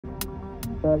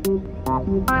What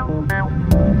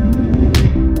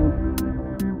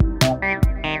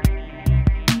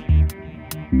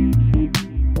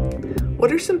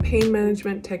are some pain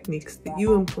management techniques that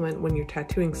you implement when you're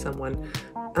tattooing someone,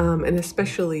 and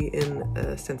especially in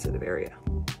a sensitive area?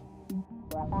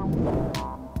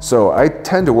 So I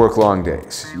tend to work long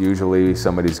days. Usually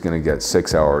somebody's going to get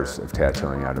 6 hours of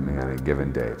tattooing out of me on a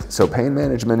given day. So pain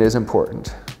management is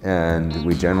important, and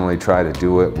we generally try to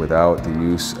do it without the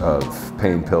use of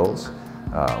pain pills,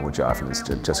 which often is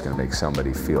just going to make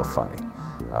somebody feel funny.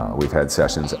 We've had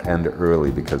sessions end early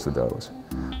because of those.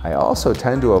 I also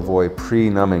tend to avoid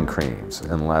pre-numbing creams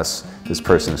unless this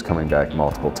person is coming back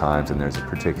multiple times and there's a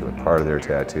particular part of their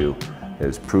tattoo that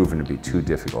is proven to be too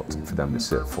difficult for them to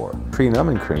sit for.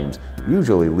 Pre-numbing creams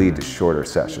usually lead to shorter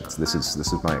sessions. This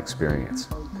is my experience.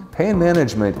 Pain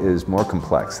management is more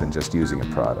complex than just using a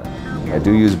product. I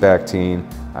do use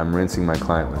Bactine. I'm rinsing my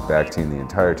client with Bactine the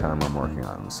entire time I'm working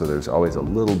on them, so there's always a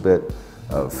little bit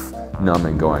of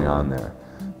numbing going on there.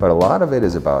 But a lot of it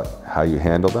is about how you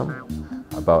handle them,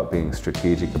 about being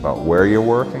strategic about where you're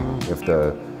working. If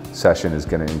the session is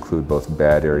going to include both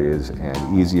bad areas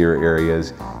and easier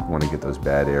areas, you want to get those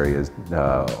bad areas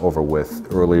over with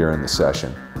earlier in the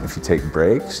session. If you take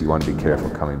breaks, you want to be careful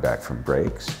coming back from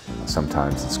breaks.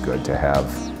 Sometimes it's good to have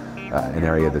an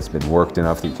area that's been worked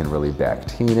enough that you can really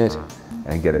Bactine it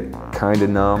and get it kind of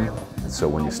numb. So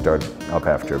when you start up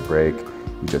after a break,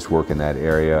 you just work in that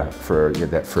area for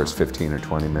that first 15 or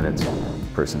 20 minutes. The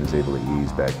person is able to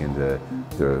ease back into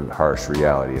the harsh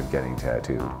reality of getting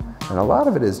tattooed. And a lot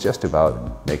of it is just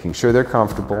about making sure they're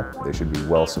comfortable. They should be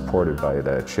well supported by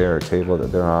the chair or table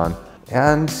that they're on.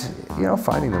 And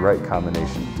finding the right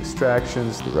combination of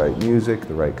distractions, the right music,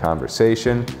 the right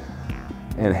conversation,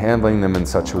 and handling them in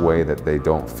such a way that they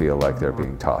don't feel like they're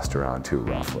being tossed around too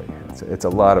roughly. It's a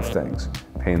lot of things.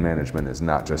 Pain management is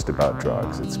not just about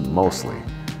drugs. It's mostly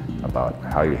about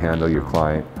how you handle your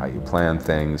client, how you plan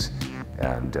things,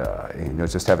 and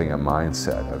just having a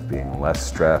mindset of being less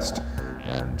stressed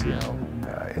and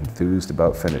enthused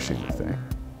about finishing the thing.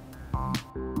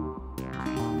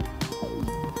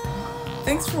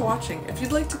 Thanks for watching. If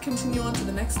you'd like to continue on to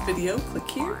the next video, click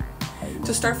here.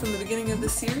 To start from the beginning of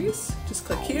this series, just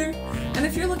click here. And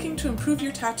if you're looking to improve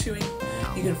your tattooing,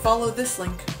 you can follow this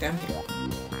link down here.